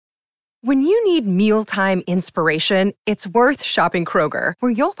When you need mealtime inspiration, it's worth shopping Kroger,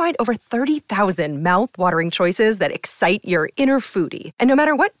 where you'll find over 30,000 mouth-watering choices that excite your inner foodie. And no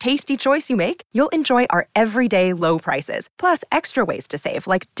matter what tasty choice you make, you'll enjoy our everyday low prices, plus extra ways to save,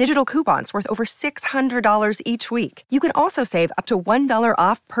 like digital coupons worth over $600 each week. You can also save up to $1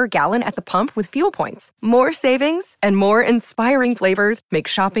 off per gallon at the pump with fuel points. More savings and more inspiring flavors make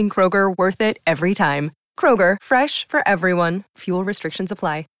shopping Kroger worth it every time. Kroger, fresh for everyone. Fuel restrictions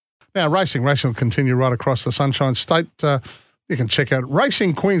apply. Now, racing will continue right across the Sunshine State. You can check out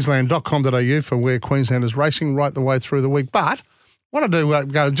racingqueensland.com.au for where Queensland is racing right the way through the week. But I wanted to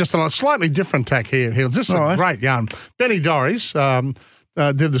go just on a slightly different tack here, Hills. This is a great yarn. Benny Dorries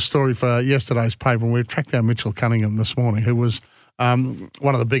did the story for yesterday's paper, and we tracked down Mitchell Cunningham this morning, who was one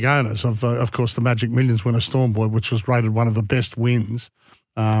of the big owners of course, the Magic Millions winner Stormboy, which was rated one of the best wins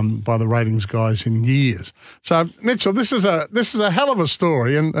by the ratings guys in years. So, Mitchell, this is a hell of a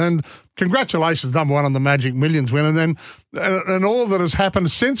story, and congratulations, number one, on the Magic Millions win, and then and all that has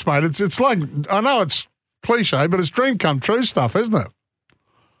happened since, mate. It's like, I know it's cliche, but it's dream come true stuff, isn't it?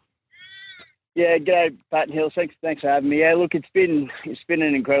 Yeah, g'day, Pat and Hill. Thanks for having me. Yeah, look, it's been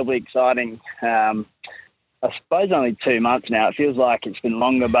an incredibly exciting. I suppose only 2 months now. It feels like it's been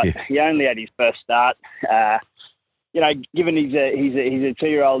longer, but he only had his first start. Given he's a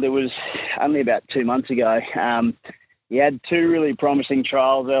 2-year-old, it was only about 2 months ago. He had 2 really promising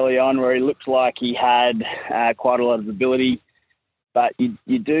trials early on where he looks like he had quite a lot of ability, but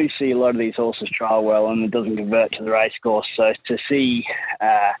you do see a lot of these horses trial well and it doesn't convert to the race course. So to see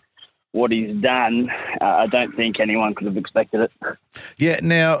what he's done, I don't think anyone could have expected it. Yeah,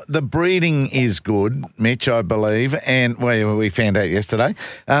 now the breeding is good, Mitch, I believe, and we found out yesterday.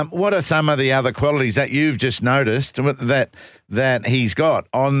 What are some of the other qualities that you've just noticed that he's got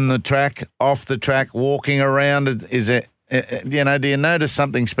on the track, off the track, walking around? Is it, do you notice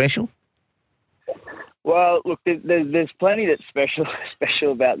something special? Well, look, there's plenty that's special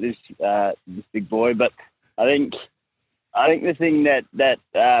about this big boy, but I think the thing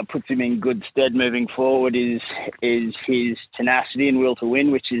that puts him in good stead moving forward is his tenacity and will to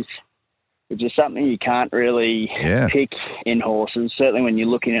win, which is something you can't really pick in horses. Certainly when you're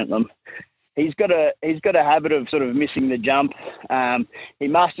looking at them, he's got a habit of sort of missing the jump. He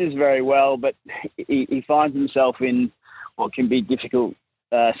musters very well, but he finds himself in what can be difficult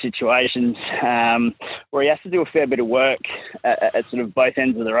situations where he has to do a fair bit of work at sort of both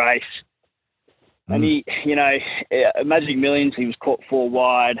ends of the race. And he, Magic Millions, he was caught 4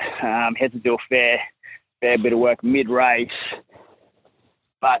 wide, had to do a fair bit of work mid-race.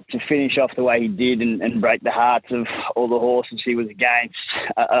 But to finish off the way he did and break the hearts of all the horses he was against,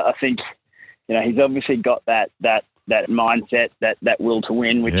 I think, he's obviously got that mindset, that will to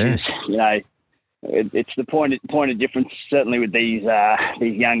win, which is, it's the point of difference, certainly with these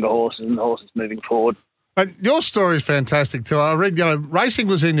younger horses and the horses moving forward. Your story is fantastic too. I read, racing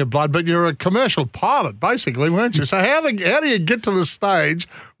was in your blood, but you're a commercial pilot, basically, weren't you? So how do you get to the stage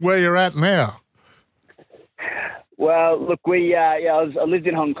where you're at now? Well, look, I lived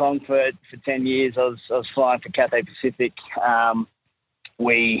in Hong Kong for 10 years. I was flying for Cathay Pacific.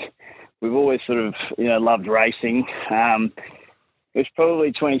 We've always sort of loved racing. It was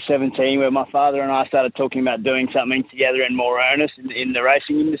probably 2017 where my father and I started talking about doing something together in more earnest in the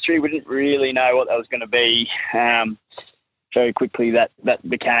racing industry. We didn't really know what that was going to be. Very quickly that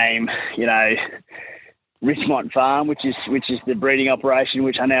became, Richmond Farm, which is the breeding operation,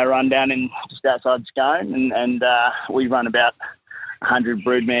 which I now run down in just outside Scone, and we run about 100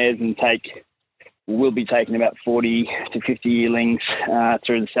 broodmares and we'll be taking about 40 to 50 yearlings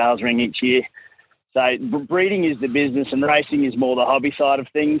through the sales ring each year. So breeding is the business and racing is more the hobby side of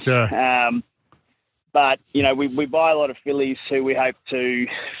things. Yeah. But, we buy a lot of fillies who we hope to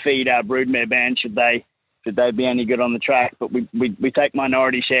feed our broodmare band should they be any good on the track. But we take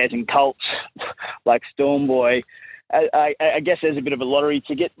minority shares in colts like Stormboy. I guess there's a bit of a lottery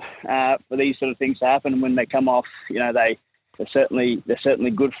ticket for these sort of things to happen. And when they come off, they're certainly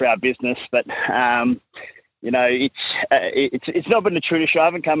good for our business. But it's not been a tradition. I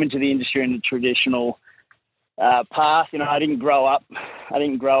haven't come into the industry in the traditional path. I didn't grow up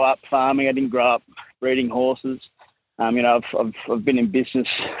farming. I didn't grow up breeding horses. I've been in business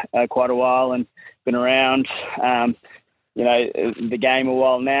quite a while and been around the game a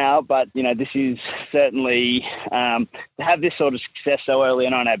while now. But this is certainly to have this sort of success so early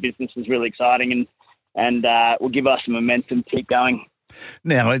on in our business is really exciting and will give us some momentum to keep going.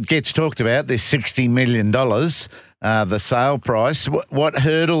 Now, it gets talked about, this $60 million, the sale price. What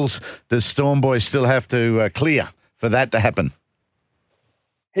hurdles does Stormboy still have to clear for that to happen?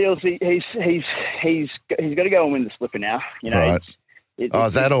 He's got to go and win the Slipper now. Right.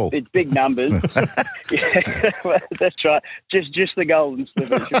 Is that all? It's big numbers. Yeah, that's right. Just the golden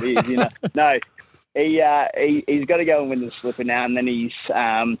slipper should be, you know. No, he's got to go and win the slipper now, and then he's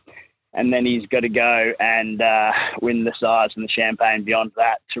got to go and win the size and the champagne beyond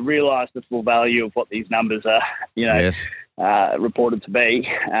that to realise the full value of what these numbers are, you know, Yes. Reported to be.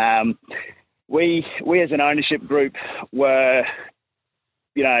 We as an ownership group were,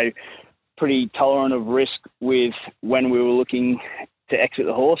 you know, pretty tolerant of risk with when we were looking to exit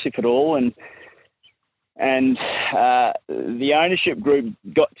the horse, if at all, and the ownership group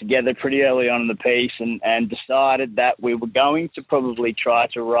got together pretty early on in the piece and decided that we were going to probably try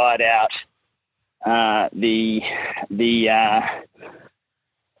to ride out the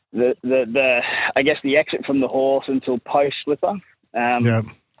I guess the exit from the horse until post slipper. Yeah.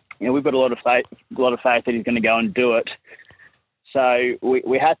 You know, we've got a lot of faith that he's going to go and do it. So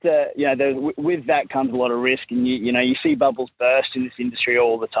we had to, you know, with that comes a lot of risk, and you know you see bubbles burst in this industry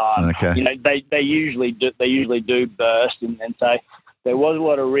all the time. Okay. You know they usually do burst, and so there was a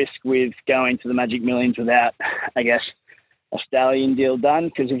lot of risk with going to the Magic Millions without, I guess, a stallion deal done,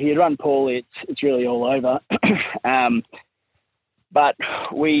 because if he had run poorly, it's really all over. But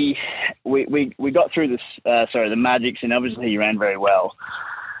we got through this. The Magics, and obviously he ran very well,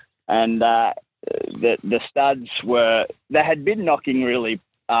 and. The studs they had been knocking really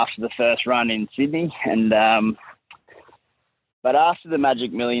after the first run in Sydney, and but after the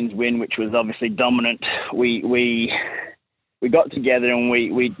Magic Millions win, which was obviously dominant, we got together and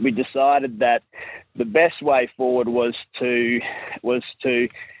we decided that the best way forward was to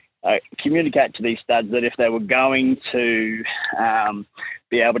communicate to these studs that if they were going to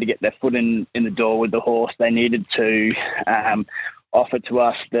be able to get their foot in the door with the horse, they needed to offer to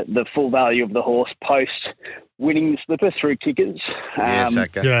us the full value of the horse post winning the slipper through kickers. Yes,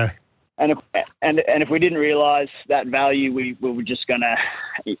 okay. Yeah. And if we didn't realise that value, we were just going to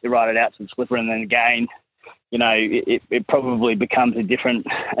ride it out to the slipper, and then again, you know, it probably becomes a different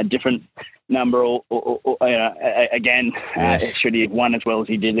number, or you know, again, Yes. should he have won as well as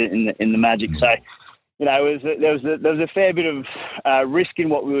he did it in the Magic. So, you know, there was a fair bit of risk in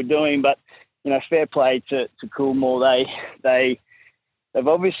what we were doing, but you know, fair play to Coolmore. They've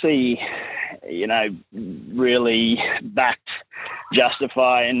obviously, you know, really backed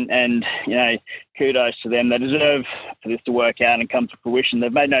Justify, and you know, kudos to them. They deserve for this to work out and come to fruition. They've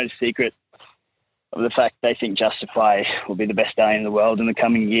made no secret of the fact they think Justify will be the best day in the world in the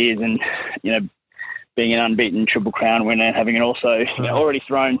coming years, and you know, being an unbeaten Triple Crown winner, having it also you know, already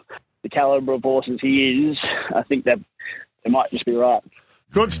thrown the calibre of horses he is, I think that they might just be right.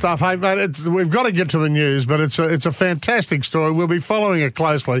 Good stuff. Hey, mate, we've got to get to the news, but it's a fantastic story. We'll be following it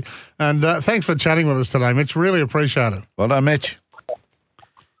closely. And thanks for chatting with us today, Mitch. Really appreciate it. Well done, Mitch.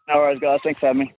 No worries, guys. Thanks for having me.